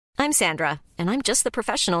I'm Sandra, and I'm just the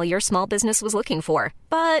professional your small business was looking for.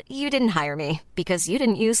 But you didn't hire me because you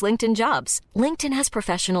didn't use LinkedIn Jobs. LinkedIn has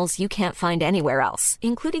professionals you can't find anywhere else,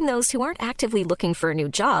 including those who aren't actively looking for a new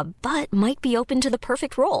job, but might be open to the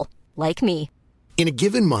perfect role, like me. In a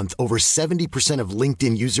given month, over 70% of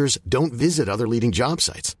LinkedIn users don't visit other leading job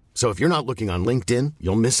sites. So if you're not looking on LinkedIn,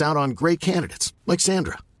 you'll miss out on great candidates like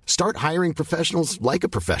Sandra. Start hiring professionals like a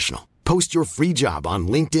professional. Post your free job on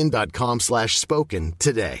linkedin.com/spoken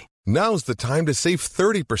today. Now's the time to save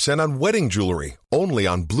 30% on wedding jewelry, only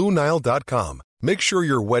on BlueNile.com. Make sure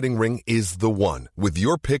your wedding ring is the one with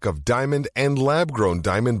your pick of diamond and lab-grown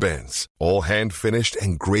diamond bands, all hand-finished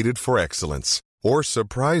and graded for excellence. Or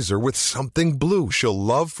surprise her with something blue she'll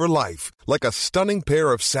love for life, like a stunning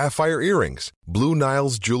pair of sapphire earrings. Blue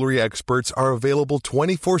Nile's jewelry experts are available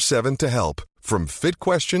 24/7 to help, from fit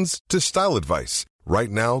questions to style advice.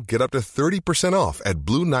 Right now, get up to 30% off at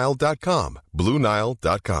BlueNile.com.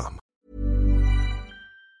 BlueNile.com.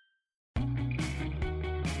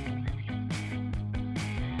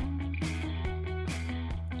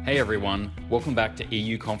 Hey everyone, welcome back to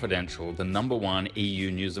EU Confidential, the #1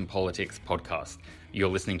 EU news and politics podcast. You're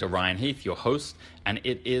listening to Ryan Heath, your host, and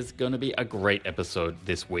it is going to be a great episode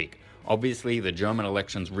this week. Obviously, the German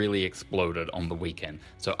elections really exploded on the weekend.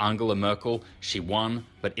 So Angela Merkel, she won,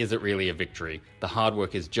 but is it really a victory? The hard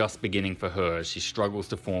work is just beginning for her as she struggles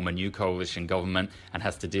to form a new coalition government and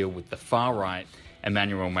has to deal with the far right.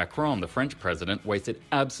 Emmanuel Macron, the French president, wasted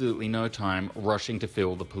absolutely no time rushing to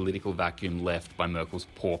fill the political vacuum left by Merkel's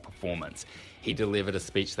poor performance. He delivered a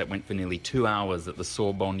speech that went for nearly 2 hours at the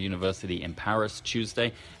Sorbonne University in Paris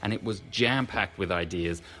Tuesday, and it was jam-packed with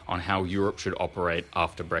ideas on how Europe should operate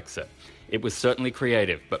after Brexit. It was certainly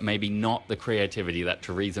creative, but maybe not the creativity that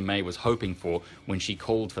Theresa May was hoping for when she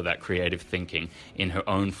called for that creative thinking in her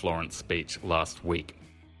own Florence speech last week.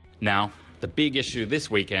 Now, the big issue this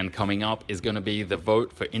weekend coming up is going to be the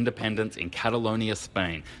vote for independence in Catalonia,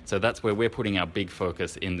 Spain. So that's where we're putting our big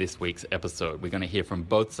focus in this week's episode. We're going to hear from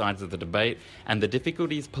both sides of the debate and the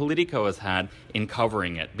difficulties Politico has had in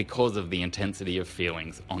covering it because of the intensity of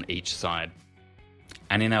feelings on each side.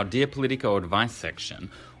 And in our Dear Politico advice section,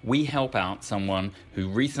 we help out someone who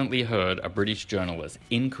recently heard a British journalist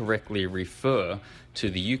incorrectly refer to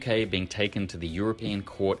the UK being taken to the European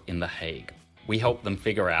Court in The Hague. We help them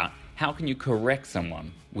figure out, how can you correct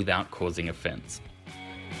someone without causing offence?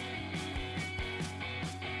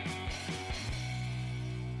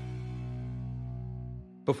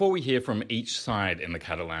 Before we hear from each side in the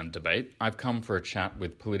Catalan debate, I've come for a chat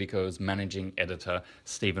with Politico's managing editor,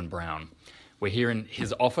 Stephen Brown. We're here in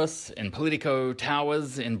his office in Politico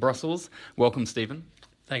Towers in Brussels. Welcome, Stephen.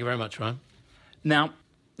 Thank you very much, Ryan. Now,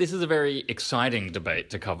 this is a very exciting debate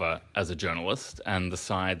to cover as a journalist, and the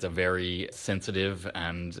sides are very sensitive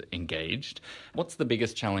and engaged. What's the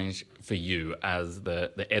biggest challenge for you as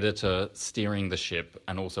the editor steering the ship,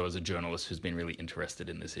 and also as a journalist who's been really interested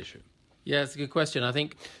in this issue? Yeah, it's a good question. I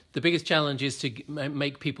think the biggest challenge is to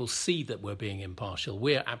make people see that we're being impartial.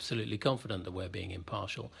 We're absolutely confident that we're being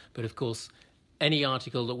impartial. But of course, any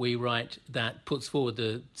article that we write that puts forward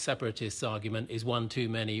the separatists' argument is one too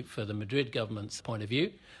many for the Madrid government's point of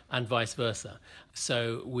view, and vice versa.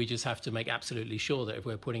 So we just have to make absolutely sure that if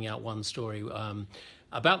we're putting out one story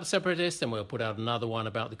about the separatists, then we'll put out another one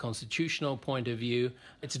about the constitutional point of view.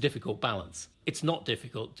 It's a difficult balance. It's not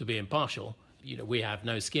difficult to be impartial. You know, we have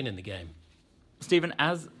no skin in the game. Stephen,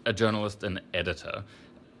 as a journalist and editor,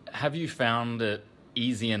 have you found it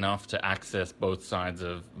easy enough to access both sides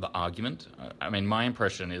of the argument? I mean, my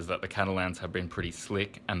impression is that the Catalans have been pretty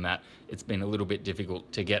slick and that it's been a little bit difficult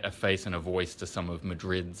to get a face and a voice to some of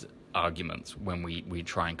Madrid's arguments when we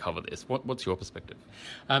try and cover this. What's your perspective?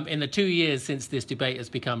 In the 2 years since this debate has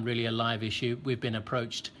become really a live issue, we've been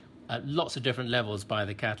approached at lots of different levels by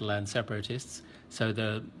the Catalan separatists. So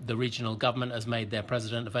the regional government has made their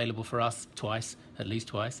president available for us at least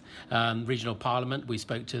twice. Regional parliament, we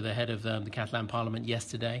spoke to the head of the Catalan parliament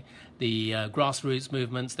yesterday. The grassroots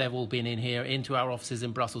movements, they've all been in here, into our offices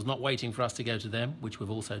in Brussels, not waiting for us to go to them, which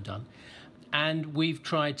we've also done. And we've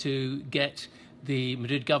tried to get the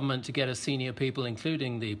Madrid government to get us senior people,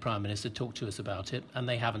 including the Prime Minister, talk to us about it, and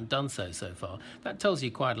they haven't done so far. That tells you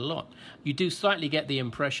quite a lot. You do slightly get the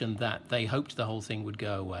impression that they hoped the whole thing would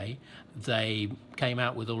go away. They came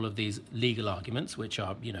out with all of these legal arguments, which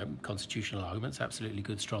are, constitutional arguments, absolutely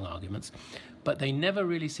good, strong arguments. But they never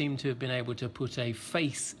really seem to have been able to put a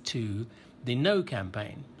face to the no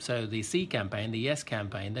campaign. So the C campaign, the yes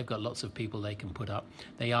campaign, they've got lots of people they can put up.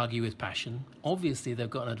 They argue with passion. Obviously, they've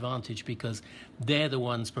got an advantage because they're the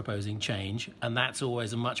ones proposing change, and that's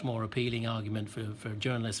always a much more appealing argument for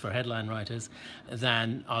journalists, for headline writers,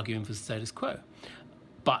 than arguing for status quo.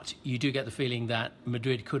 But you do get the feeling that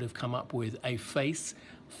Madrid could have come up with a face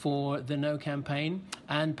for the no campaign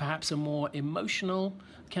and perhaps a more emotional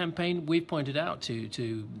campaign. We've pointed out to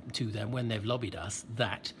them when they've lobbied us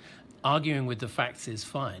that arguing with the facts is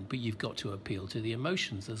fine, but you've got to appeal to the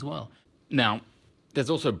emotions as well. Now, there's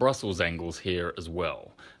also Brussels angles here as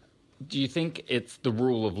well. Do you think it's the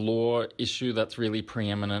rule of law issue that's really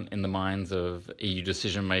preeminent in the minds of EU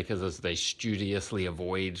decision makers as they studiously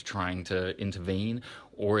avoid trying to intervene?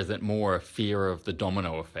 Or is it more a fear of the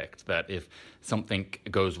domino effect, that if something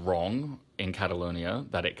goes wrong in Catalonia,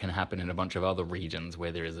 that it can happen in a bunch of other regions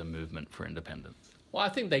where there is a movement for independence? Well, I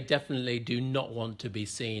think they definitely do not want to be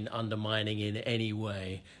seen undermining in any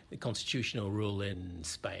way the constitutional rule in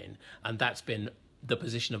Spain. And that's been the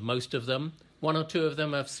position of most of them. One or two of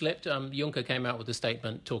them have slipped. Juncker came out with a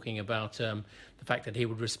statement talking about the fact that he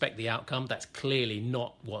would respect the outcome. That's clearly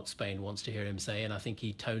not what Spain wants to hear him say, and I think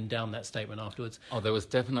he toned down that statement afterwards. Oh, there was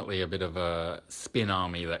definitely a bit of a spin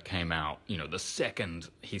army that came out. You know, the second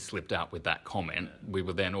he slipped out with that comment, we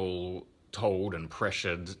were then all told and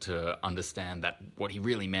pressured to understand that what he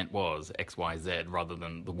really meant was X, Y, Z rather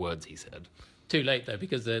than the words he said. Too late, though,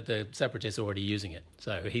 because the separatists are already using it.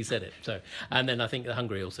 So he said it. And then I think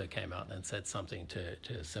Hungary also came out and said something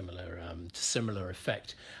to similar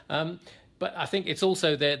effect. But I think it's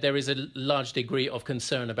also there is a large degree of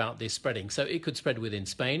concern about this spreading. So it could spread within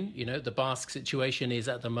Spain. You know, the Basque situation is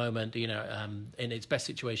at the moment, in its best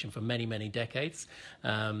situation for many, many decades.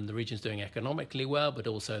 The region's doing economically well, but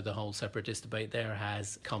also the whole separatist debate there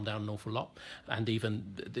has calmed down an awful lot. And even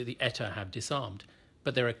the ETA have disarmed.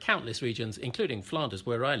 But there are countless regions, including Flanders,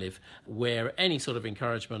 where I live, where any sort of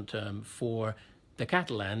encouragement for the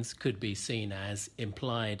Catalans could be seen as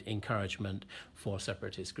implied encouragement for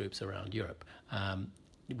separatist groups around Europe.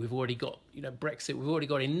 We've already got, Brexit. We've already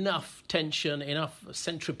got enough tension, enough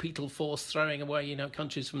centripetal force throwing away,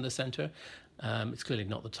 countries from the centre. It's clearly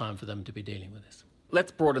not the time for them to be dealing with this. Let's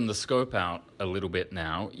broaden the scope out a little bit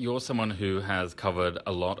now. You're someone who has covered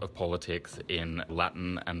a lot of politics in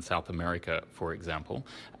Latin and South America, for example,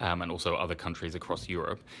 and also other countries across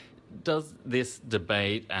Europe. Does this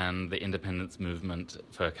debate and the independence movement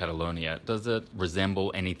for Catalonia, does it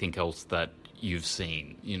resemble anything else that you've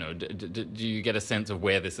seen? Do you get a sense of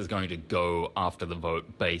where this is going to go after the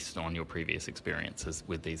vote based on your previous experiences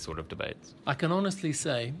with these sort of debates? I can honestly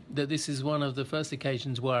say that this is one of the first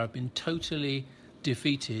occasions where I've been totally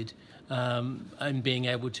defeated and being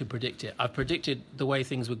able to predict it. I've predicted the way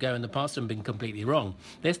things would go in the past and been completely wrong.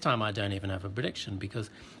 This time I don't even have a prediction,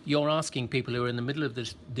 because you're asking people who are in the middle of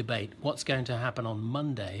this debate what's going to happen on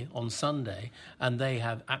Monday, on Sunday, and they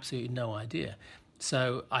have absolutely no idea.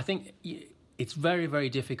 So I think it's very, very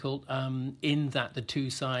difficult in that the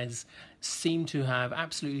two sides seem to have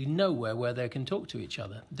absolutely nowhere where they can talk to each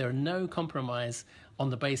other. There are no compromise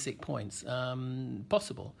on the basic points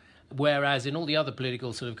possible. Whereas in all the other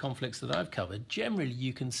political sort of conflicts that I've covered, generally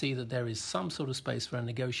you can see that there is some sort of space for a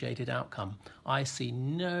negotiated outcome. I see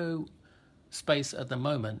no space at the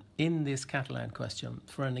moment in this Catalan question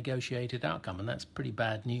for a negotiated outcome, and that's pretty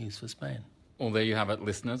bad news for Spain. Well, there you have it,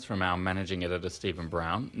 listeners, from our managing editor, Stephen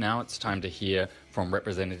Brown. Now it's time to hear from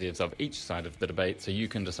representatives of each side of the debate so you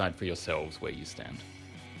can decide for yourselves where you stand.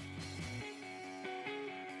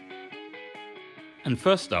 And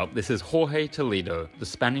first up, this is Jorge Toledo, the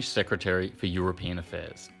Spanish Secretary for European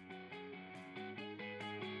Affairs.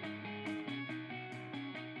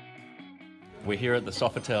 We're here at the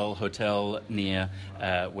Sofitel Hotel near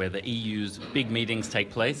where the EU's big meetings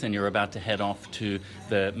take place, and you're about to head off to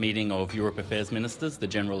the meeting of Europe Affairs Ministers, the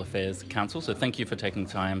General Affairs Council. So thank you for taking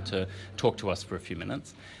time to talk to us for a few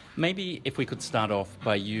minutes. Maybe if we could start off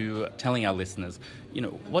by you telling our listeners,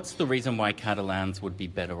 what's the reason why Catalans would be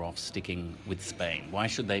better off sticking with Spain? Why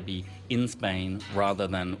should they be in Spain rather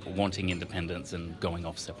than wanting independence and going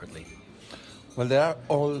off separately? Well, there are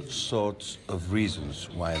all sorts of reasons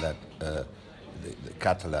why that the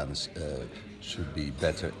Catalans should be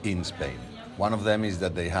better in Spain. One of them is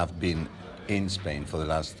that they have been in Spain for the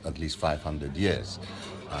last at least 500 years.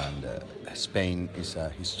 And Spain is a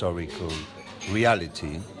historical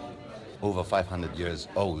reality, over 500 years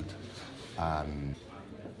old.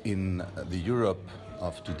 In the Europe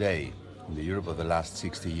of today, in the Europe of the last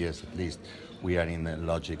 60 years at least, we are in a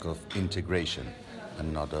logic of integration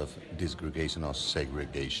and not of disgregation or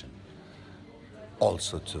segregation. All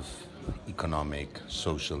sorts of economic,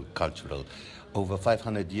 social, cultural. Over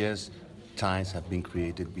 500 years, ties have been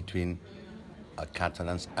created between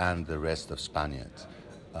Catalans and the rest of Spaniards.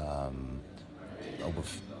 Over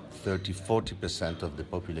 30-40% of the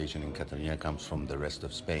population in Catalonia comes from the rest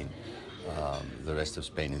of Spain. The rest of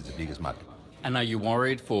Spain is the biggest market. And are you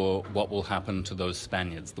worried for what will happen to those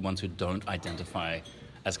Spaniards, the ones who don't identify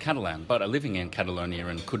as Catalan, but are living in Catalonia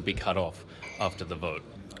and could be cut off after the vote?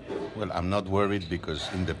 Well, I'm not worried because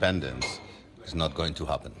independence is not going to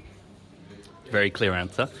happen. Very clear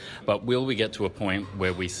answer. But will we get to a point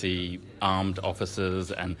where we see armed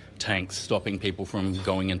officers and tanks stopping people from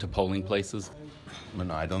going into polling places?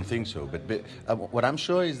 No, I don't think so. But what I'm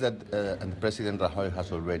sure is that, and President Rajoy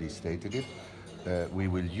has already stated it, we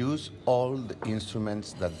will use all the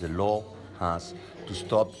instruments that the law has to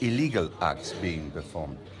stop illegal acts being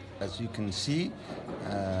performed. As you can see,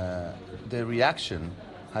 the reaction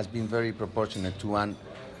has been very proportionate to an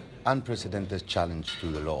unprecedented challenge to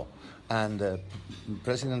the law. And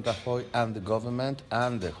President Rajoy and the government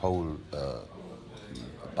and the whole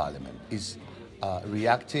parliament is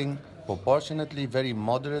reacting proportionately, very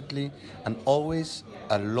moderately, and always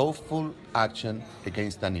a lawful action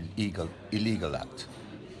against an illegal act.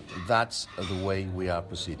 That's the way we are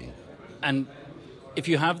proceeding. And if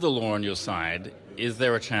you have the law on your side, is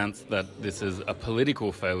there a chance that this is a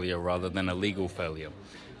political failure rather than a legal failure?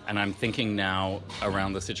 And I'm thinking now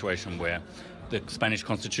around the situation where the Spanish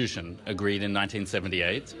Constitution agreed in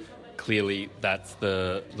 1978. Clearly, that's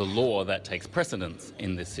the law that takes precedence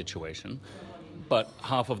in this situation. But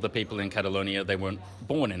half of the people in Catalonia, they weren't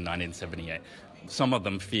born in 1978. Some of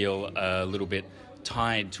them feel a little bit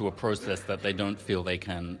tied to a process that they don't feel they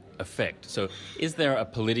can affect. So is there a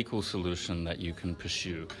political solution that you can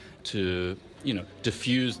pursue to,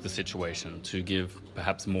 diffuse the situation, to give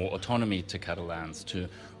perhaps more autonomy to Catalans, to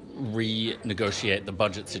renegotiate the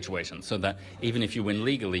budget situation so that even if you win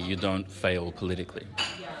legally, you don't fail politically?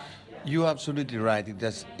 You're absolutely right.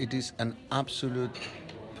 It is an absolute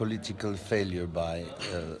political failure by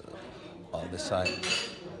the side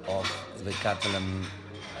of the Catalan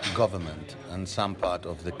government and some part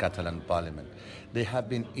of the Catalan parliament. They have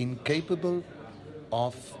been incapable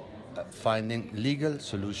of finding legal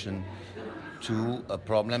solution to a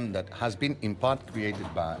problem that has been in part created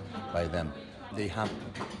by them. They have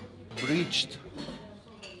breached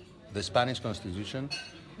the Spanish Constitution,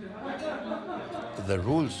 the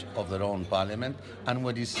rules of their own parliament, and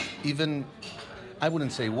what is even, I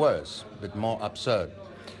wouldn't say worse, but more absurd,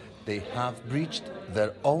 they have breached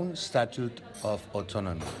their own statute of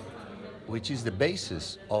autonomy, which is the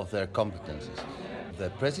basis of their competences.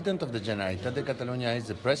 The President of the Generalitat de Catalunya is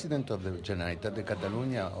the President of the Generalitat de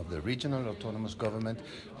Catalunya, of the regional autonomous government,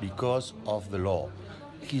 because of the law,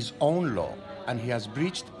 his own law, and he has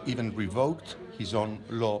breached, even revoked his own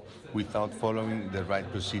law without following the right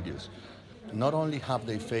procedures. Not only have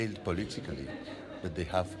they failed politically, but they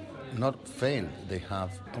have not failed, they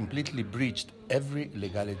have completely breached every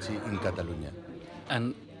legality in Catalonia.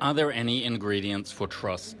 And are there any ingredients for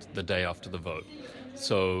trust the day after the vote?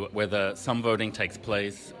 So whether some voting takes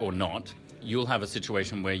place or not, you'll have a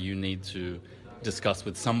situation where you need to discuss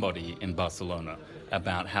with somebody in Barcelona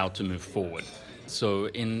about how to move forward. So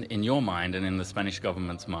in your mind and in the Spanish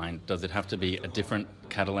government's mind, does it have to be a different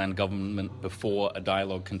Catalan government before a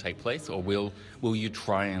dialogue can take place? Or will you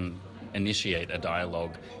try and initiate a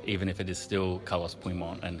dialogue, even if it is still Carlos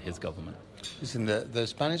Puigdemont and his government? Listen, the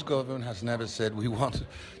Spanish government has never said we want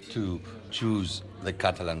to choose the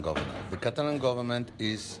Catalan government. The Catalan government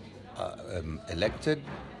is elected,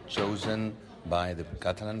 chosen by the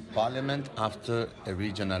Catalan parliament after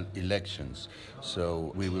regional elections.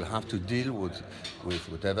 So we will have to deal with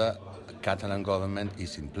whatever Catalan government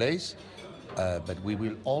is in place, but we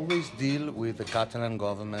will always deal with the Catalan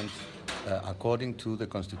government according to the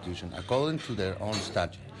constitution, according to their own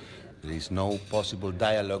statute. There is no possible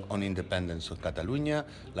dialogue on independence of Catalonia,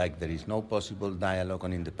 like there is no possible dialogue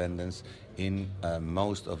on independence in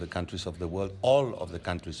most of the countries of the world, all of the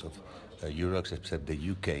countries of Europe except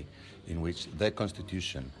the UK, in which their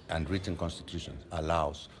constitution and written constitution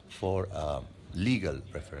allows for a legal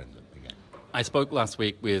referendum again. I spoke last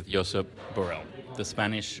week with Josep Borrell, the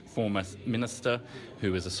Spanish former minister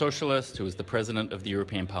who is a socialist, who is the president of the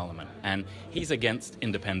European Parliament. And he's against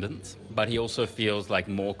independence, but he also feels like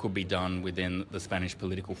more could be done within the Spanish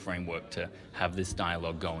political framework to have this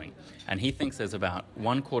dialogue going. And he thinks there's about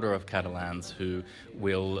 1/4 of Catalans who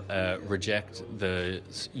will reject the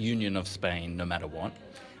Union of Spain no matter what,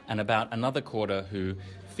 and about another 1/4 who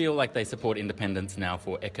feel like they support independence now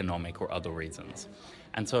for economic or other reasons.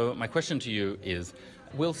 And so my question to you is,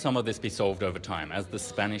 will some of this be solved over time as the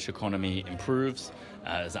Spanish economy improves,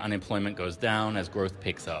 as unemployment goes down, as growth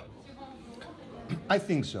picks up? I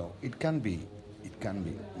think so. It can be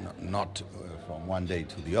not from one day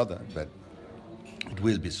to the other, but it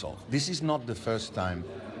will be solved. This is not the first time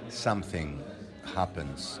something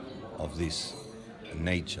happens of this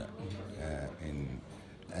nature in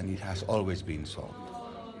and it has always been so.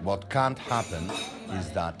 What can't happen is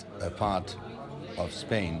that a part of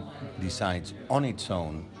Spain decides on its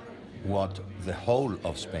own what the whole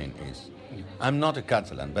of Spain is. I'm not a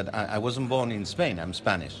Catalan, but I wasn't born in Spain, I'm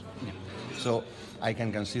Spanish. So I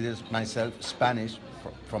can consider myself Spanish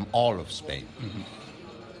from all of Spain.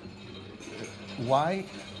 Why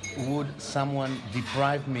would someone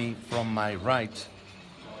deprive me from my right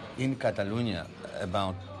in Catalonia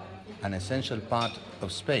about an essential part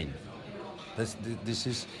of Spain? This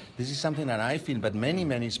is something that I feel, but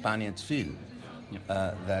many Spaniards feel,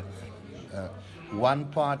 that one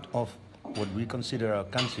part of what we consider our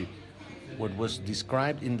country, what was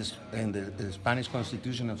described in the Spanish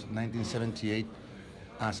Constitution of 1978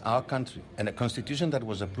 as our country, and a constitution that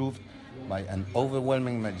was approved by an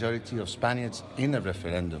overwhelming majority of Spaniards in a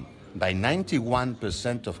referendum, by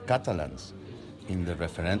 91% of Catalans in a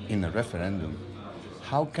referendum.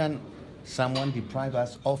 How can someone deprive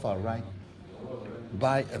us of our right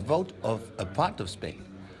by a vote of a part of Spain?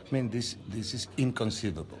 I mean, this is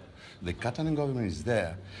inconceivable. The Catalan government is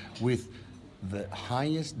there with the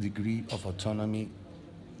highest degree of autonomy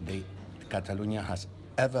Catalonia has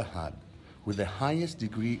ever had, with the highest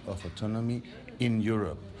degree of autonomy in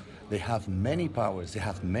Europe. They have many powers, they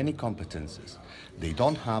have many competences. They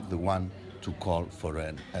don't have the one to call for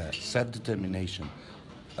a self-determination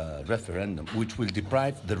referendum, which will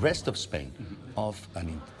deprive the rest of Spain of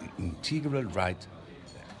an integral right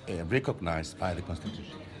recognized by the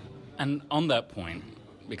Constitution. And on that point,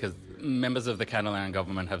 because members of the Catalan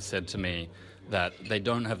government have said to me that they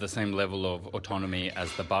don't have the same level of autonomy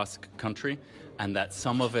as the Basque country, and that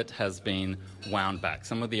some of it has been wound back.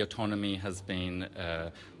 Some of the autonomy has been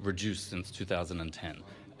reduced since 2010.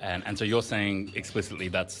 And so you're saying explicitly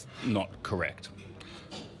that's not correct.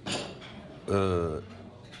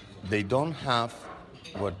 They don't have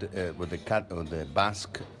what the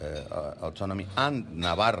Basque autonomy and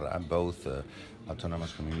Navarra, both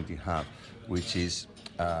autonomous community, have, which is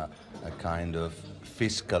a kind of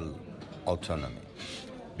fiscal autonomy.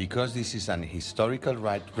 Because this is an historical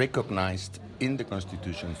right recognized in the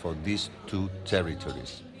Constitution for these two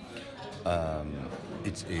territories.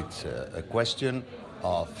 It's a question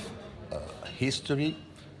of history.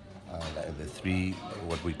 The three,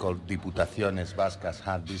 what we call Diputaciones Vascas,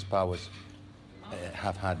 have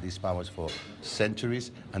had these powers for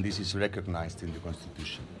centuries, and this is recognized in the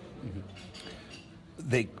Constitution.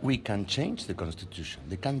 We can change the Constitution.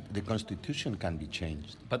 The Constitution can be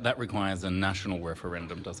changed. But that requires a national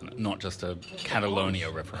referendum, doesn't it? Not just a Catalonia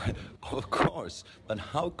referendum. Of course. But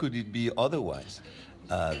how could it be otherwise?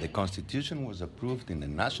 The Constitution was approved in a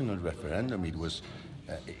national referendum. It was.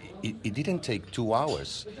 It didn't take 2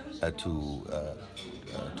 hours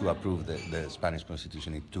to approve the Spanish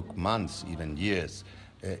Constitution. It took months, even years.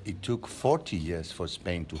 It took 40 years for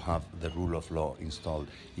Spain to have the rule of law installed.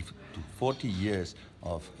 It took 40 years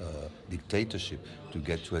of dictatorship to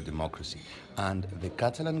get to a democracy. And the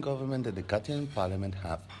Catalan government and the Catalan parliament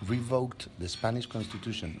have revoked the Spanish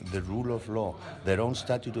Constitution, the rule of law, their own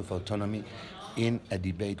statute of autonomy, in a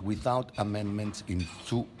debate without amendments in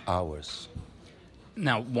 2 hours.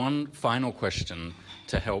 Now, one final question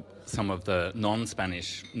to help some of the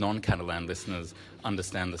non-Spanish, non-Catalan listeners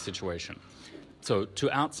understand the situation. So to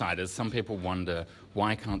outsiders, some people wonder,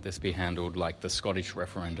 why can't this be handled like the Scottish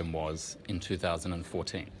referendum was in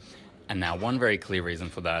 2014? And now one very clear reason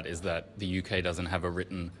for that is that the UK doesn't have a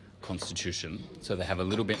written constitution, so they have a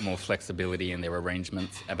little bit more flexibility in their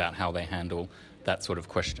arrangements about how they handle that sort of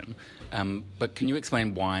question. But can you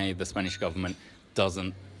explain why the Spanish government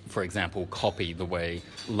doesn't, for example, copy the way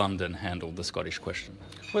London handled the Scottish question?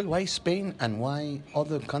 Well, why Spain and why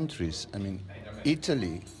other countries? I mean,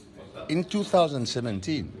 Italy. In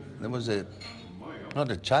 2017, there was not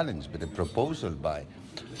a challenge, but a proposal by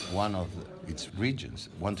one of its regions,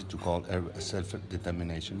 wanted to call a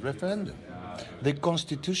self-determination referendum. The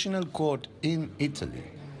Constitutional Court in Italy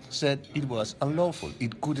said it was unlawful.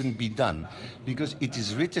 It couldn't be done because it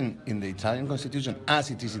is written in the Italian Constitution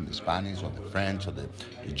as it is in the Spanish or the French or the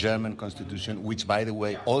German Constitution, which, by the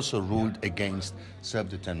way, also ruled against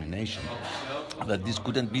self-determination, that this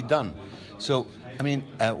couldn't be done. So, I mean,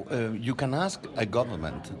 you can ask a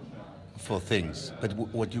government for things, but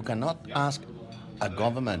what you cannot ask a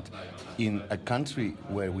government in a country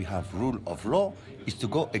where we have rule of law is to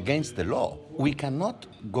go against the law. We cannot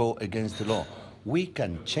go against the law. We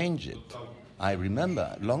can change it. I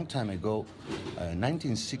remember a long time ago,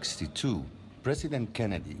 1962, President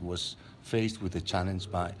Kennedy was faced with a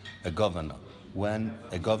challenge by a governor when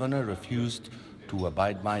a governor refused to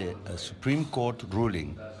abide by a Supreme Court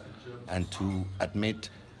ruling and to admit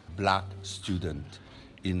black student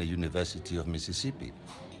in the University of Mississippi.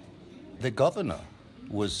 The governor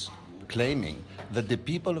was claiming that the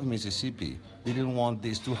people of Mississippi didn't want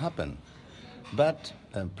this to happen. But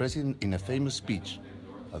in a famous speech,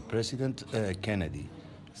 President Kennedy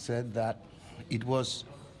said that it was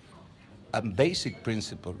a basic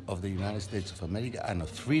principle of the United States of America and of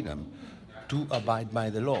freedom to abide by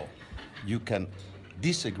the law. You can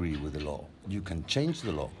disagree with the law, you can change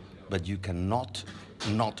the law, but you cannot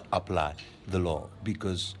not apply the law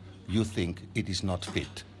because you think it is not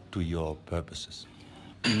fit to your purposes.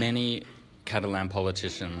 Many Catalan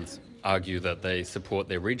politicians argue that they support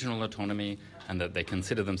their regional autonomy and that they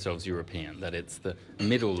consider themselves European, that it's the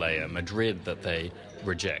middle layer, Madrid, that they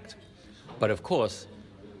reject. But of course,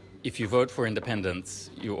 if you vote for independence,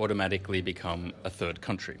 you automatically become a third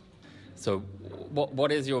country. So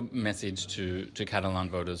what is your message to Catalan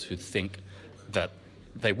voters who think that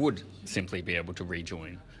they would simply be able to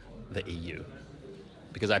rejoin the EU?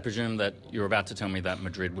 Because I presume that you're about to tell me that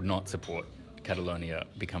Madrid would not support Catalonia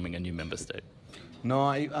becoming a new member state. No,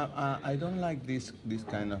 I don't like these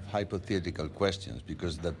kind of hypothetical questions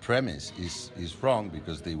because the premise is wrong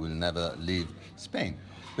because they will never leave Spain.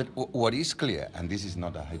 But what is clear, and this is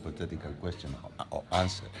not a hypothetical question or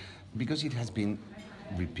answer, because it has been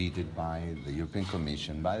repeated by the European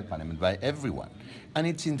Commission, by the Parliament, by everyone, and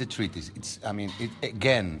it's in the treaties.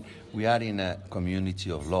 Again, we are in a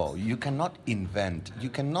community of law. You cannot invent, you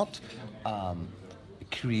cannot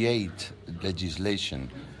create legislation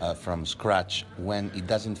from scratch when it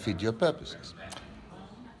doesn't fit your purposes.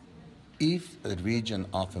 If a region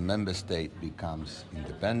of a member state becomes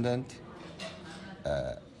independent,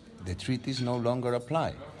 the treaties no longer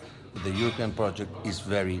apply. The European project is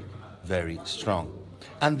very, very strong.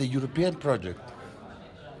 And the European project,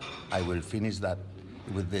 I will finish that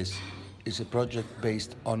with this, is a project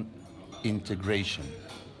based on integration,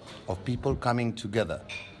 of people coming together,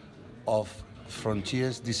 of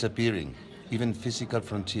frontiers disappearing, even physical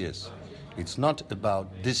frontiers. It's not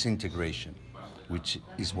about disintegration, which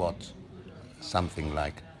is what something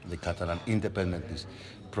like the Catalan independence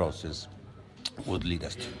process would lead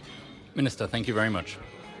us to. Minister, thank you very much.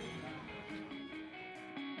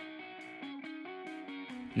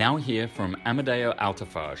 Now hear from Amadeo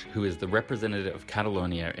Altafaj, who is the representative of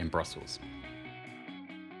Catalonia in Brussels.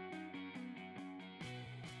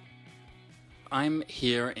 I'm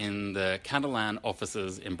here in the Catalan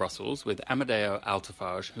offices in Brussels with Amadeo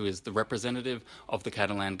Altafaj, who is the representative of the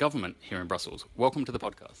Catalan government here in Brussels. Welcome to the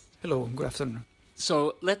podcast. Hello, good afternoon.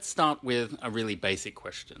 So let's start with a really basic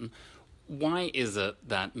question. Why is it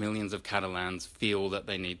that millions of Catalans feel that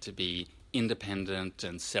they need to be independent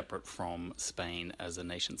and separate from Spain as a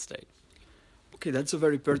nation-state? Okay, that's a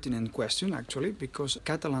very pertinent question, actually, because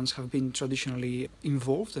Catalans have been traditionally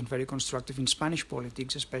involved and very constructive in Spanish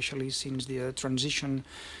politics, especially since the transition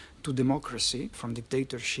to democracy from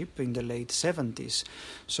dictatorship in the late 70s.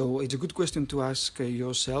 So it's a good question to ask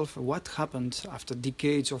yourself what happened after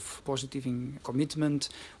decades of positive commitment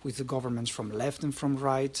with the governments from left and from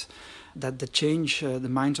right that changed the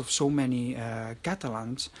minds of so many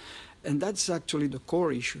Catalans. And that's actually the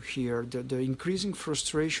core issue here, the increasing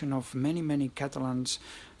frustration of many, many Catalans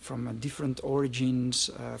from different origins,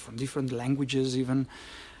 from different languages even,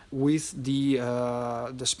 with the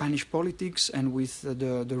Spanish politics and with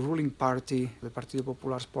the ruling party, the Partido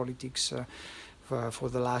Popular's politics for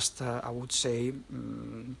the last, I would say,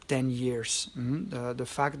 10 years. The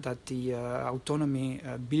fact that the autonomy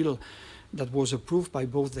bill that was approved by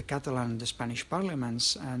both the Catalan and the Spanish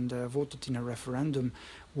parliaments and voted in a referendum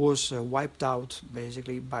was wiped out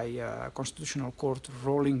basically by a constitutional court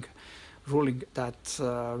ruling that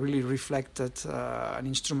really reflected an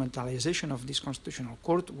instrumentalization of this constitutional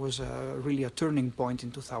court was really a turning point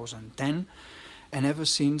in 2010. And ever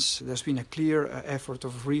since, there's been a clear effort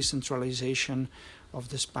of re-centralization of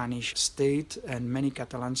the Spanish state, and many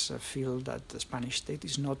Catalans feel that the Spanish state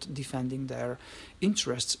is not defending their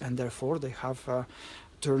interests, and therefore they have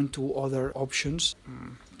turned to other options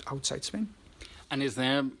outside Spain. And is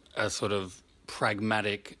there a sort of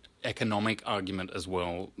pragmatic economic argument as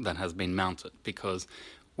well that has been mounted? Because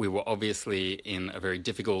we were obviously in a very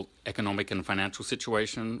difficult economic and financial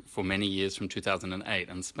situation for many years from 2008,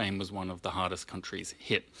 and Spain was one of the hardest countries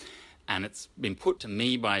hit. And it's been put to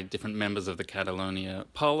me by different members of the Catalonia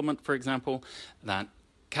Parliament, for example, that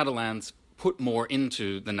Catalans put more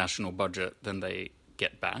into the national budget than they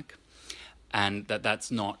get back, and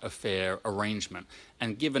that's not a fair arrangement.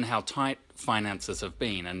 And given how tight finances have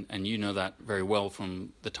been, and you know that very well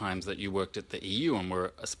from the times that you worked at the EU and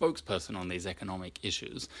were a spokesperson on these economic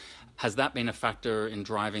issues, has that been a factor in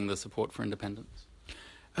driving the support for independence?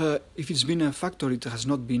 If it's been a factor, it has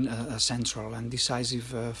not been a central and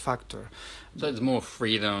decisive factor. So it's more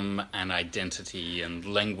freedom and identity and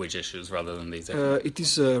language issues rather than these It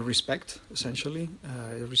is respect, essentially,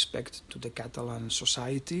 respect to the Catalan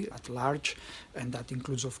society at large, and that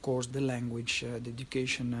includes, of course, the language, the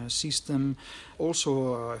education system.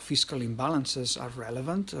 Also, fiscal imbalances are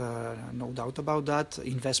relevant, no doubt about that.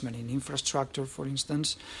 Investment in infrastructure, for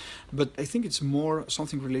instance. But I think it's more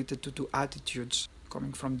something related to attitudes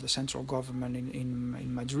coming from the central government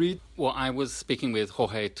in Madrid. Well, I was speaking with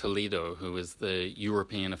Jorge Toledo, who is the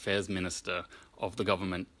European Affairs Minister of the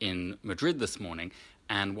government in Madrid this morning.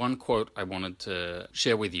 And one quote I wanted to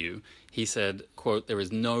share with you, he said, quote, "There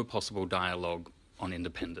is no possible dialogue on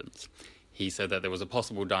independence." He said that there was a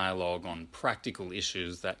possible dialogue on practical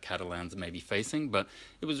issues that Catalans may be facing, but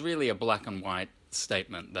it was really a black and white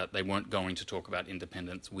statement that they weren't going to talk about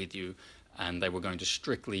independence with you, and they were going to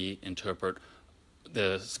strictly interpret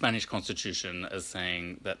the Spanish constitution as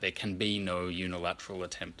saying that there can be no unilateral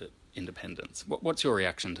attempt at independence. What's your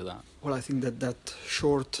reaction to that? Well, I think that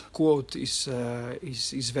short quote is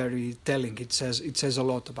very telling. It says a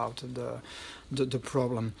lot about the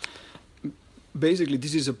problem. Basically,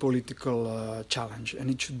 this is a political challenge, and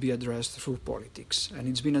it should be addressed through politics. And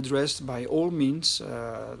it's been addressed by all means,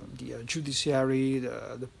 the judiciary,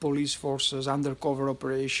 the police forces, undercover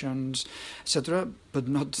operations, etc., but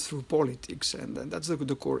not through politics. And that's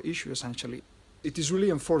the core issue, essentially. It is really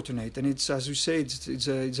unfortunate, and it's, as you say,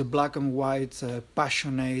 it's a black and white,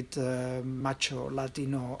 passionate, macho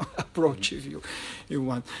Latino approach, if you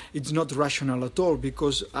want. It's not rational at all,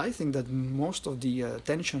 because I think that most of the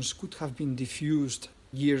tensions could have been diffused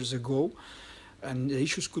years ago, and the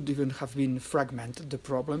issues could even have been fragmented, the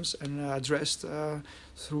problems, and addressed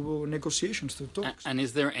through negotiations, through talks. And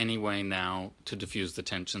is there any way now to diffuse the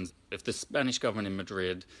tensions? If the Spanish government in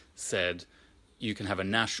Madrid said, you can have a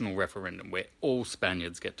national referendum where all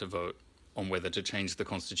Spaniards get to vote on whether to change the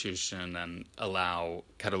constitution and allow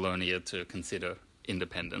Catalonia to consider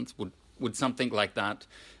independence, would something like that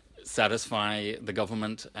satisfy the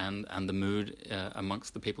government and the mood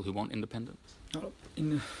amongst the people who want independence?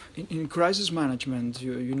 In crisis management,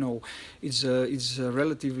 you know, it's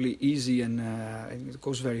relatively easy and it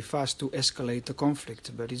goes very fast to escalate the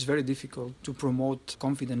conflict, but it's very difficult to promote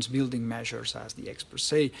confidence-building measures, as the experts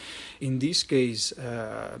say. In this case,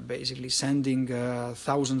 basically sending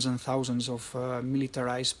thousands and thousands of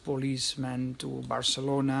militarized policemen to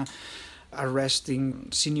Barcelona, arresting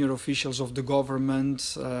senior officials of the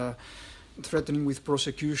government, threatening with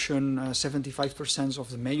prosecution 75% of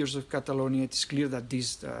the mayors of Catalonia. It's clear that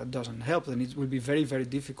this doesn't help, and it will be very, very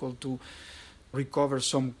difficult to recover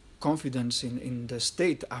some confidence in the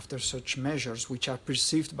state after such measures, which are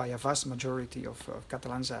perceived by a vast majority of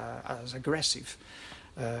Catalans as aggressive,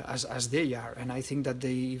 as they are. And I think that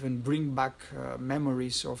they even bring back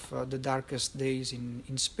memories of the darkest days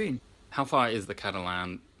in Spain. How far is the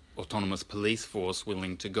Catalan autonomous police force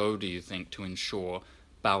willing to go, do you think, to ensure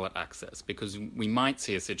ballot access? Because we might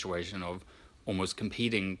see a situation of almost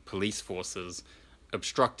competing police forces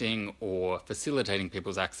obstructing or facilitating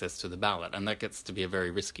people's access to the ballot, and that gets to be a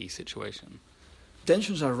very risky situation.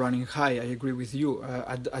 Tensions are running high, I agree with you.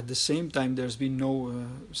 At the same time, there's been no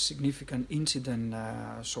significant incident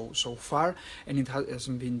so far, and it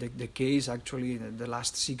hasn't been the case actually in the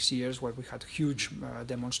last 6 years, where we had huge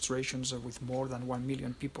demonstrations with more than 1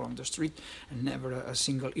 million people on the street and never a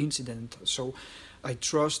single incident. So I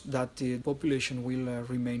trust that the population will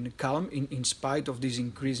remain calm in spite of this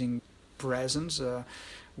increasing presence,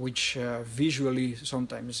 which visually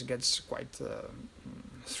sometimes gets quite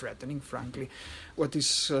threatening, frankly. What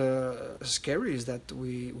is scary is that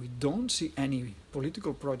we don't see any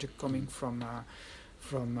political project coming from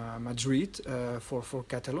Madrid for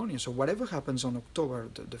Catalonia. So whatever happens on October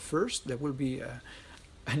the 1st, there will be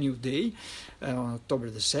a new day on October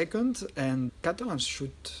the 2nd, and Catalans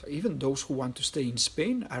should, even those who want to stay in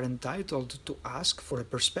Spain, are entitled to ask for a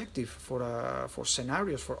perspective, for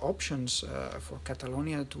scenarios, for options for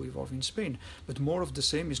Catalonia to evolve in Spain. But more of the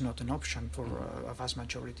same is not an option for a vast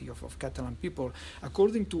majority of Catalan people.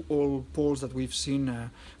 According to all polls that we've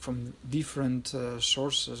seen from different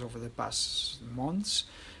sources over the past months,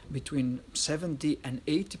 between 70 and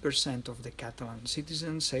 80% of the Catalan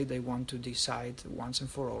citizens say they want to decide once and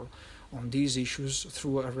for all on these issues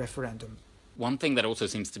through a referendum. One thing that also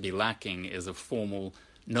seems to be lacking is a formal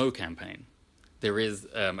no campaign. There is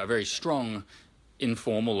a very strong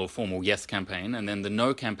informal or formal yes campaign, and then the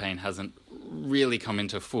no campaign hasn't really come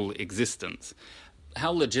into full existence.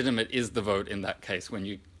 How legitimate is the vote in that case when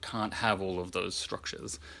you can't have all of those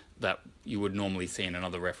structures? that you would normally see in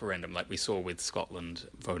another referendum, like we saw with Scotland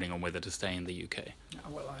voting on whether to stay in the UK?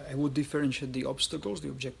 Well, I would differentiate the obstacles, the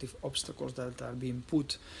objective obstacles that are being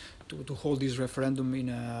put to hold this referendum in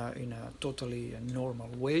a totally normal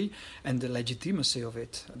way, and the legitimacy of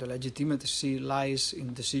it. The legitimacy lies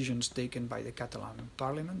in decisions taken by the Catalan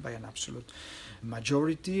parliament by an absolute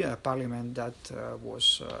majority, a parliament that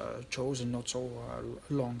was chosen not so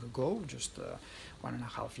long ago, just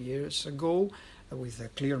 1.5 years ago, with a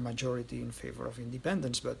clear majority in favor of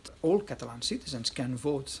independence. But all Catalan citizens can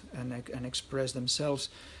vote and express themselves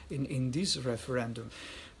in this referendum.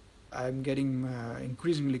 I'm getting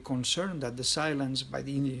increasingly concerned that the silence by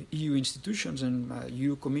the EU institutions and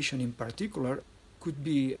EU Commission in particular could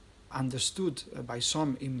be understood by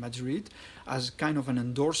some in Madrid as kind of an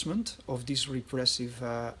endorsement of these repressive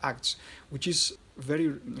acts, which is very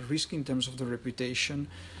risky in terms of the reputation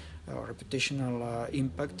or reputational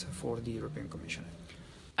impact for the European Commission.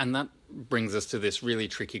 And that brings us to this really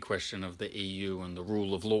tricky question of the EU and the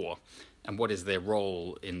rule of law, and what is their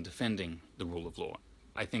role in defending the rule of law.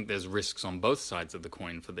 I think there's risks on both sides of the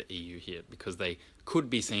coin for the EU here, because they could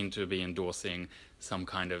be seen to be endorsing some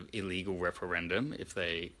kind of illegal referendum if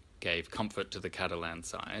they gave comfort to the Catalan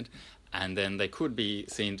side, and then they could be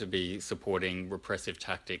seen to be supporting repressive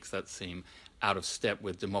tactics that seem out of step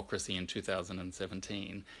with democracy in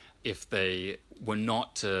 2017 if they were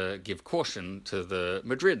not to give caution to the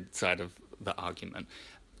Madrid side of the argument.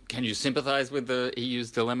 Can you sympathize with the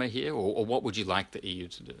EU's dilemma here, or what would you like the EU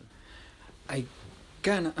to do? I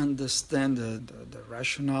can understand the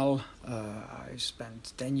rationale. I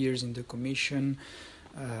spent 10 years in the Commission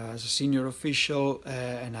as a senior official,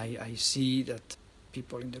 and I see that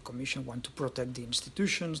people in the Commission want to protect the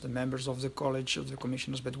institutions, the members of the College of the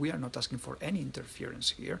Commissioners, but we are not asking for any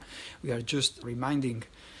interference here. We are just reminding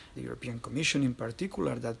the European Commission in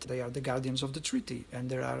particular that they are the guardians of the treaty, and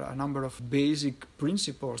there are a number of basic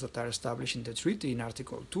principles that are established in the treaty, in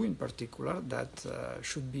Article 2 in particular, that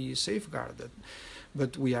should be safeguarded.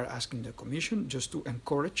 But we are asking the Commission just to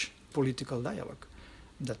encourage political dialogue,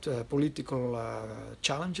 that political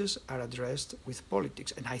challenges are addressed with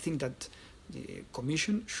politics. And I think that the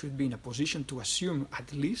Commission should be in a position to assume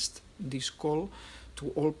at least this call to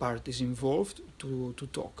all parties involved to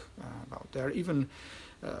talk about. There are even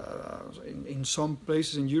in some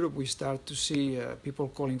places in Europe we start to see people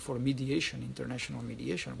calling for mediation, international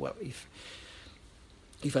mediation. Well,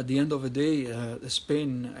 if at the end of the day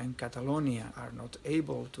Spain and Catalonia are not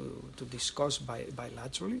able to discuss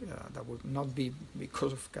bilaterally, that would not be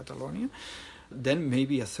because of Catalonia, then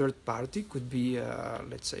maybe a third party could be,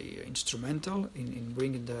 let's say, instrumental in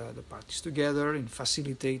bringing the parties together, in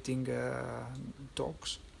facilitating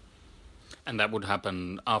talks. And that would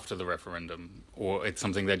happen after the referendum, or it's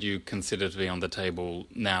something that you consider to be on the table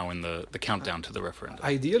now in the countdown to the referendum?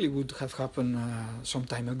 Ideally would have happened some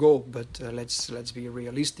time ago, but let's be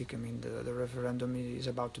realistic. I mean, the referendum is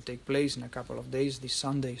about to take place in a couple of days, this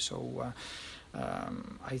Sunday, so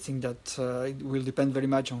I think that it will depend very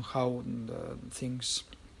much on how things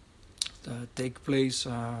take place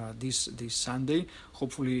this Sunday,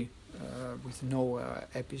 hopefully with no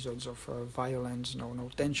episodes of violence, no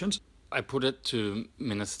tensions. I put it to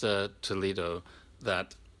Minister Toledo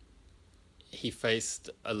that he faced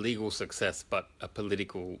a legal success, but a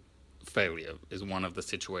political failure is one of the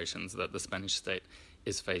situations that the Spanish state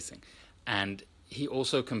is facing. And he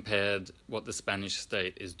also compared what the Spanish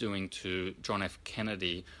state is doing to John F.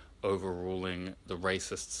 Kennedy overruling the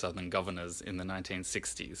racist Southern governors in the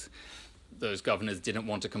 1960s. Those governors didn't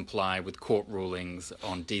want to comply with court rulings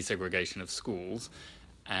on desegregation of schools,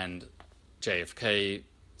 and JFK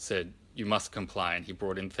said, you must comply, and he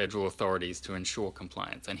brought in federal authorities to ensure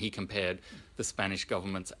compliance. And he compared the Spanish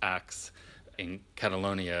government's acts in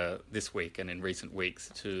Catalonia this week and in recent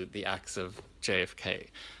weeks to the acts of JFK.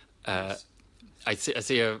 I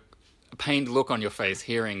see a pained look on your face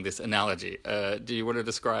hearing this analogy. Do you want to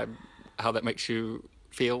describe how that makes you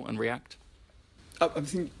feel and react? I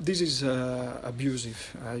think this is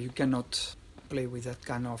abusive. You cannot play with that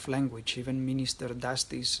kind of language. Even Minister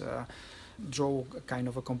Dastis draw a kind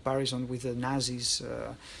of a comparison with the Nazis.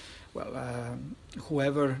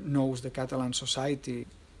 Whoever knows the Catalan society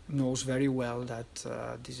knows very well that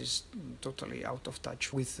this is totally out of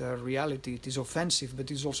touch with reality. It is offensive, but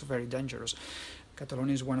it is also very dangerous.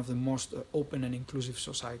 Catalonia is one of the most open and inclusive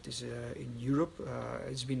societies in Europe.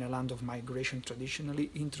 It's been a land of migration traditionally,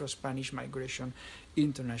 intra-Spanish migration,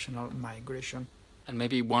 international migration. And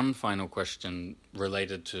maybe one final question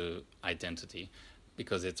related to identity,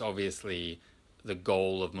 because it's obviously the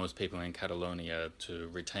goal of most people in Catalonia to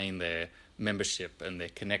retain their membership and their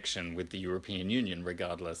connection with the European Union,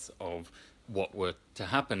 regardless of what were to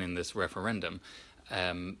happen in this referendum,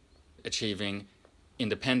 achieving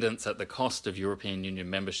independence at the cost of European Union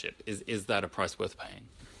membership. Is that a price worth paying?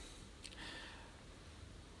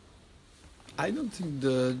 I don't think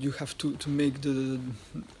you have to make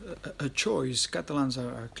a choice. Catalans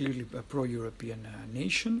are clearly a pro-European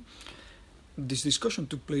nation. This discussion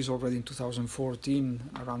took place already in 2014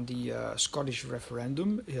 around the Scottish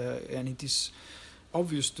referendum, and it is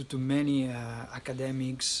obvious to many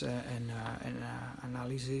academics and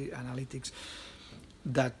analytics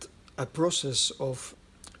that a process of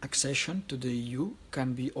accession to the EU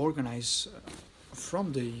can be organized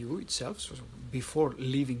from the EU itself, so before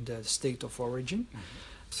leaving the state of origin,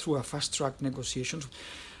 through a fast-track negotiations.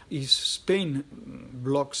 If Spain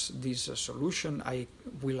blocks this solution, I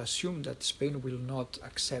will assume that Spain will not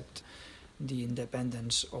accept the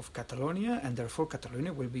independence of Catalonia, and therefore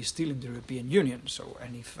Catalonia will be still in the European Union. So,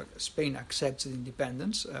 and if Spain accepts the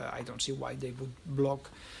independence, I don't see why they would block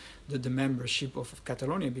the membership of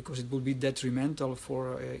Catalonia, because it would be detrimental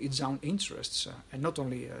for its own interests, and not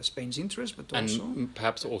only Spain's interests, but also and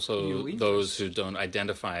perhaps also those who don't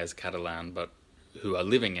identify as Catalan but who are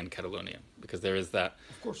living in Catalonia, because there is that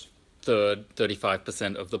of course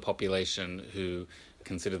 35% of the population who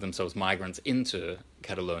consider themselves migrants into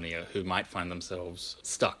Catalonia, who might find themselves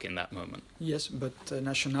stuck in that moment. Yes, but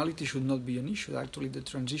nationality should not be an issue. Actually, the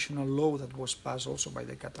transitional law that was passed also by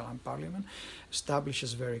the Catalan parliament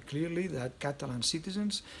establishes very clearly that Catalan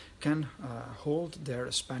citizens can hold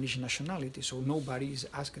their Spanish nationality. So nobody is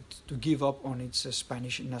asked to give up on its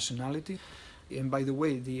Spanish nationality. And by the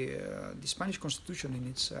way, the Spanish constitution in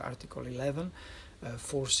its Article 11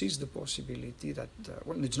 foresees the possibility that,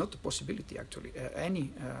 well, it's not a possibility actually,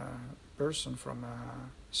 any person from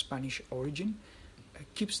Spanish origin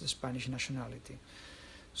keeps the Spanish nationality.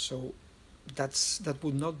 So that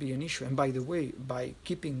would not be an issue. And by the way, by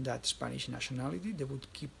keeping that Spanish nationality, they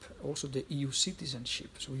would keep also the EU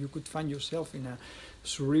citizenship. So you could find yourself in a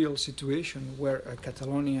surreal situation where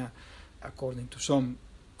Catalonia, according to some,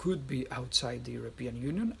 could be outside the European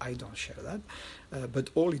Union. I don't share that. But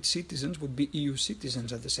all its citizens would be EU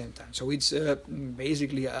citizens at the same time. So it's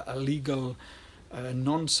basically a legal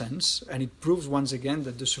nonsense, and it proves once again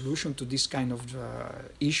that the solution to this kind of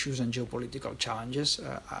issues and geopolitical challenges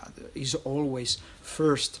is always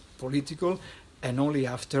first political and only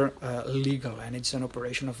after legal, and it's an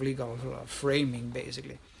operation of legal framing,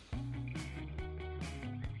 basically.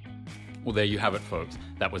 Well, there you have it, folks.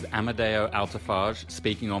 That was Amadeo Altafaj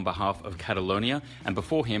speaking on behalf of Catalonia, and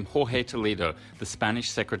before him, Jorge Toledo, the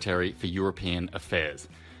Spanish Secretary for European Affairs.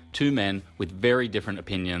 Two men with very different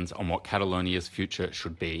opinions on what Catalonia's future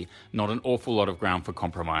should be, not an awful lot of ground for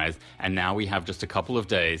compromise, and now we have just a couple of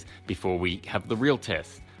days before we have the real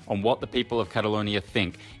test on what the people of Catalonia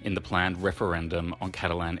think in the planned referendum on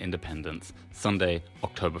Catalan independence, Sunday,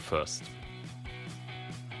 October 1st.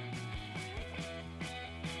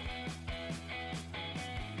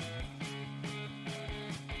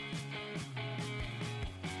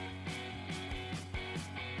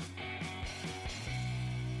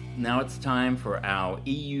 Now it's time for our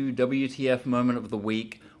EU WTF moment of the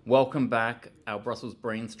week. Welcome back, our Brussels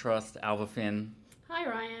Brains Trust, Alva Finn. Hi,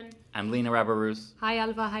 Ryan. And Lena Rabarus. Hi,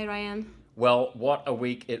 Alva. Hi, Ryan. Well, what a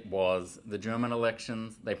week it was. The German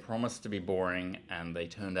elections, they promised to be boring, and they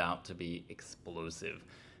turned out to be explosive.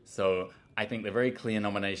 So I think the very clear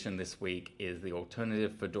nomination this week is the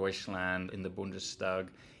Alternative for Deutschland in the Bundestag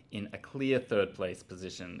in a clear third place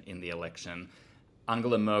position in the election.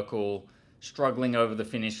 Angela Merkel struggling over the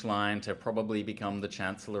finish line to probably become the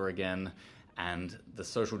Chancellor again, and the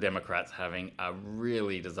Social Democrats having a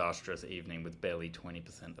really disastrous evening with barely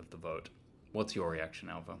 20% of the vote. What's your reaction,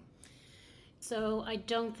 Alva? So I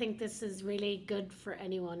don't think this is really good for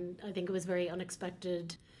anyone. I think it was very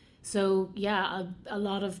unexpected. So yeah, a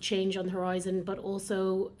lot of change on the horizon, but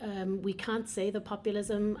also we can't say that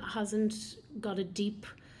populism hasn't got a deep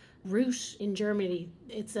root in Germany.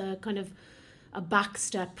 It's a kind of a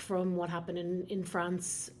backstep from what happened in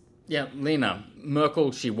France. Yeah, Lena,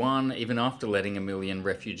 Merkel, she won even after letting 1 million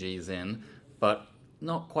refugees in, but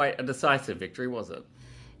not quite a decisive victory, was it?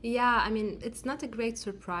 Yeah, I mean, it's not a great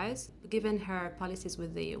surprise, given her policies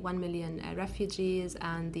with the 1 million refugees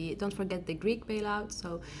and don't forget the Greek bailout.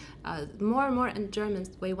 So more and more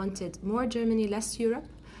Germans, they wanted more Germany, less Europe,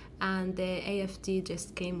 and the AfD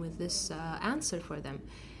just came with this answer for them.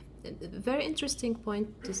 A very interesting point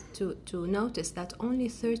is to notice that only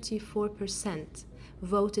 34%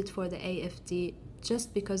 voted for the AfD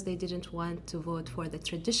just because they didn't want to vote for the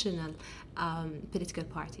traditional political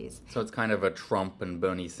parties. So it's kind of a Trump and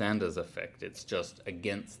Bernie Sanders effect. It's just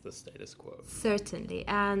against the status quo. Certainly.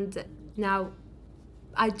 And now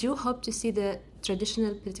I do hope to see the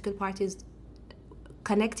traditional political parties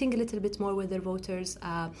connecting a little bit more with their voters,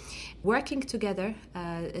 working together,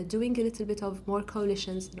 doing a little bit of more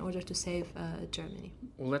coalitions in order to save Germany.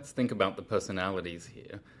 Well, let's think about the personalities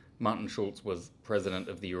here. Martin Schulz was president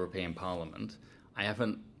of the European Parliament. I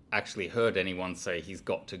haven't actually heard anyone say he's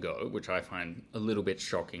got to go, which I find a little bit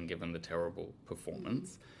shocking given the terrible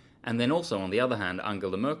performance. And then also, on the other hand,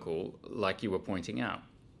 Angela Merkel, like you were pointing out,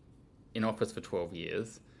 in office for 12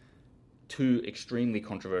 years, 2 extremely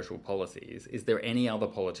controversial policies. Is there any other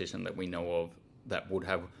politician that we know of that would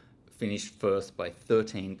have finished first by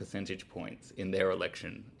 13 percentage points in their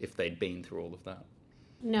election if they'd been through all of that?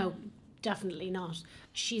 No, definitely not.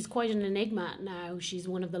 She's quite an enigma now. She's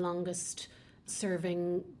one of the longest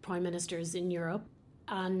serving prime ministers in Europe.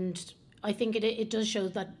 And I think it does show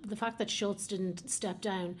that the fact that Schulz didn't step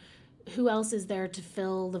down, who else is there to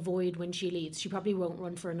fill the void when she leaves? She probably won't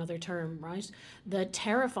run for another term, right? The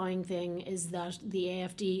terrifying thing is that the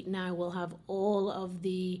AfD now will have all of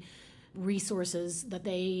the resources that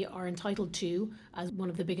they are entitled to as one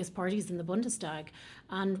of the biggest parties in the Bundestag.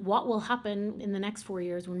 And what will happen in the next 4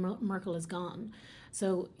 years when Merkel is gone?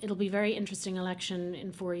 So it'll be a very interesting election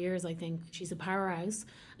in 4 years, I think. She's a powerhouse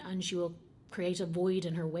and she will create a void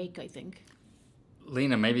in her wake, I think.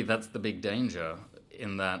 Lena, maybe that's the big danger,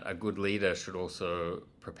 in that a good leader should also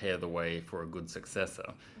prepare the way for a good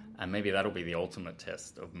successor. And maybe that'll be the ultimate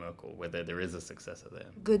test of Merkel, whether there is a successor there.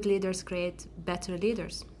 Good leaders create better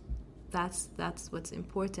leaders. That's what's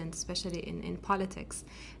important, especially in politics.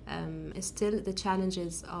 Still, the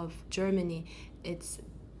challenges of Germany, it's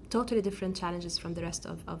totally different challenges from the rest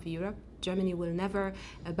of Europe. Germany will never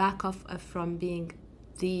back off from being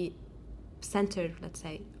the center, let's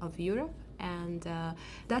say, of Europe. And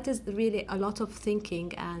that is really a lot of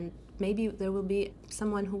thinking, and maybe there will be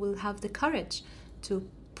someone who will have the courage to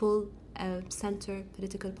pull a center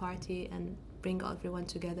political party and bring everyone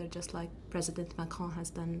together, just like President Macron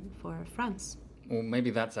has done for France. Well,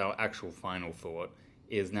 maybe that's our actual final thought,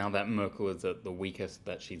 is now that Merkel is at the weakest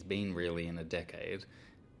that she's been really in a decade,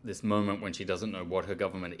 this moment when she doesn't know what her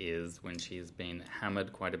government is, when she's been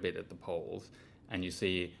hammered quite a bit at the polls, and you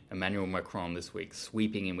see Emmanuel Macron this week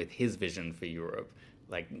sweeping in with his vision for Europe,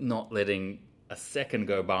 like not letting a second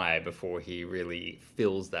go by before he really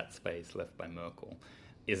fills that space left by Merkel.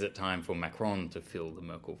 Is it time for Macron to fill the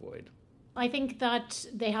Merkel void? I think that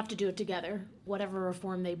they have to do it together. Whatever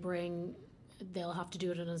reform they bring, they'll have to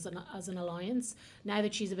do it as an alliance. Now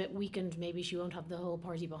that she's a bit weakened, maybe she won't have the whole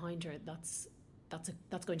party behind her. That's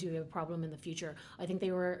going to be a problem in the future. I think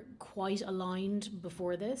they were quite aligned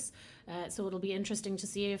before this, so it'll be interesting to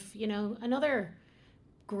see if another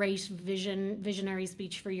great visionary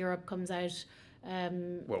speech for Europe comes out.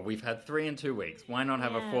 Well, we've had 3 in 2 weeks. Why not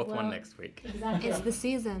have a fourth one next week? Exactly. It's the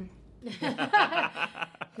season.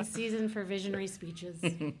 The season for visionary speeches.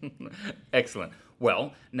 Excellent.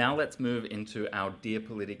 Well, now let's move into our Dear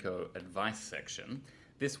Politico advice section.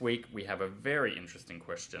 This week we have a very interesting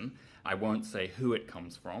question. I won't say who it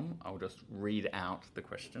comes from. I'll just read out the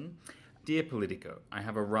question. Dear Politico, I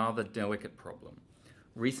have a rather delicate problem.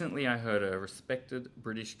 Recently I heard a respected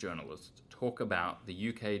British journalist talk about the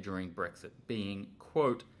UK during Brexit being,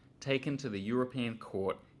 quote, taken to the European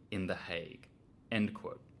Court in The Hague, end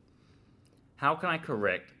quote. How can I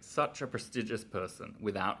correct such a prestigious person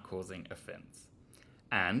without causing offence?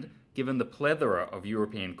 And, given the plethora of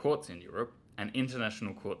European courts in Europe and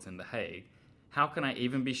international courts in The Hague, how can I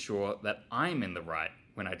even be sure that I'm in the right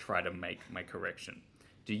when I try to make my correction?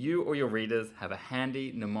 Do you or your readers have a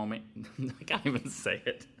handy mnemonic, I can't even say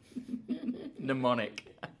it, mnemonic,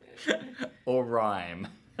 or rhyme?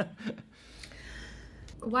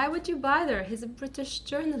 Why would you bother? He's a British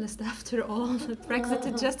journalist after all.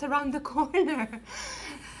 Brexit is just around the corner.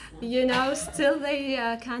 Still they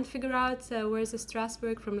can't figure out where's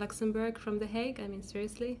Strasbourg from Luxembourg from The Hague. I mean,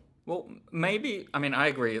 seriously? Well, maybe, I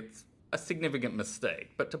agree, it's a significant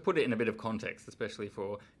mistake, but to put it in a bit of context, especially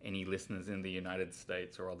for any listeners in the United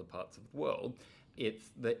States or other parts of the world,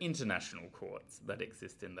 it's the international courts that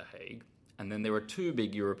exist in The Hague. And then there are 2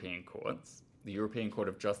 big European courts, the European Court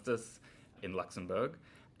of Justice in Luxembourg,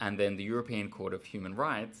 and then the European Court of Human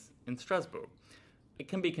Rights in Strasbourg. It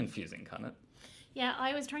can be confusing, can't it? Yeah,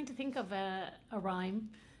 I was trying to think of a rhyme.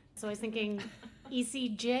 So I was thinking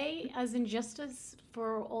ECJ as in Justice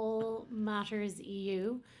for All Matters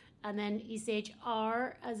EU, and then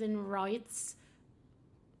ECHR as in Rights.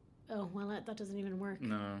 Oh, well, that doesn't even work.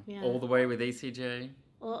 No. Yeah. All the way with ECJ?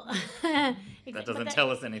 Well, that doesn't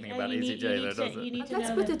tell us anything about EasyJ, though, does it?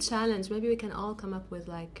 Let's put a challenge. Maybe we can all come up with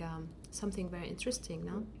like something very interesting,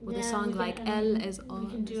 no? With a song like L is all.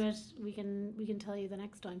 We can do it. We can tell you the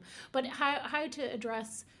next time. But how to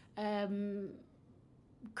address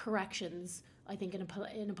corrections? I think in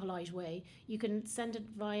a polite way. You can send it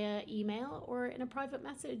via email or in a private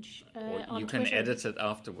message or you on can Twitter. edit it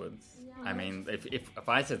afterwards. Yeah. I mean, if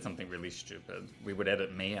I said something really stupid, we would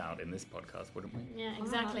edit me out in this podcast, wouldn't we? Yeah,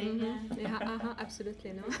 exactly.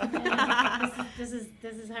 Absolutely, no. This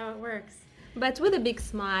is how it works. But with a big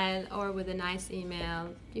smile or with a nice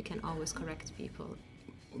email, you can always correct people.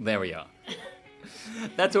 There we are.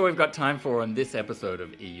 That's all we've got time for on this episode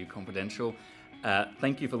of EU Confidential.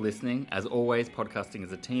 Thank you for listening. As always, podcasting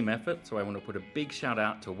is a team effort, so I want to put a big shout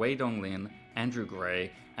out to Wei Dong Lin, Andrew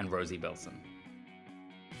Gray, and Rosie Belson.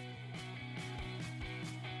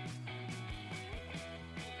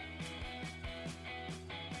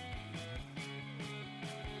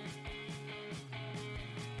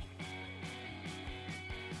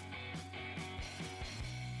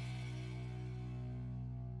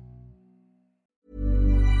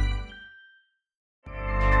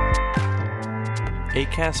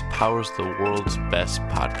 Acast powers the world's best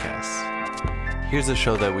podcasts. Here's a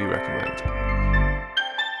show that we recommend.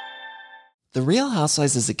 The Real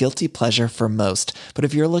Housewives is a guilty pleasure for most, but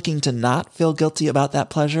if you're looking to not feel guilty about that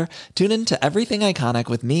pleasure, tune in to Everything Iconic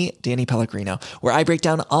with me, Danny Pellegrino, where I break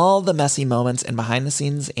down all the messy moments and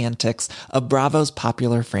behind-the-scenes antics of Bravo's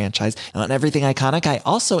popular franchise. And on Everything Iconic, I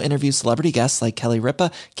also interview celebrity guests like Kelly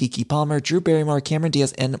Ripa, Keke Palmer, Drew Barrymore, Cameron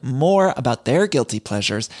Diaz, and more about their guilty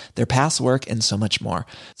pleasures, their past work, and so much more.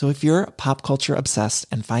 So if you're pop culture obsessed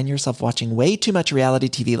and find yourself watching way too much reality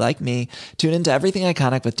TV like me, tune in to Everything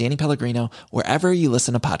Iconic with Danny Pellegrino, wherever you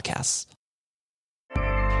listen to podcasts.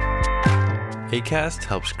 Acast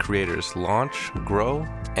helps creators launch, grow,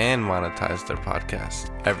 and monetize their podcasts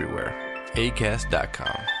everywhere.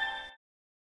 Acast.com.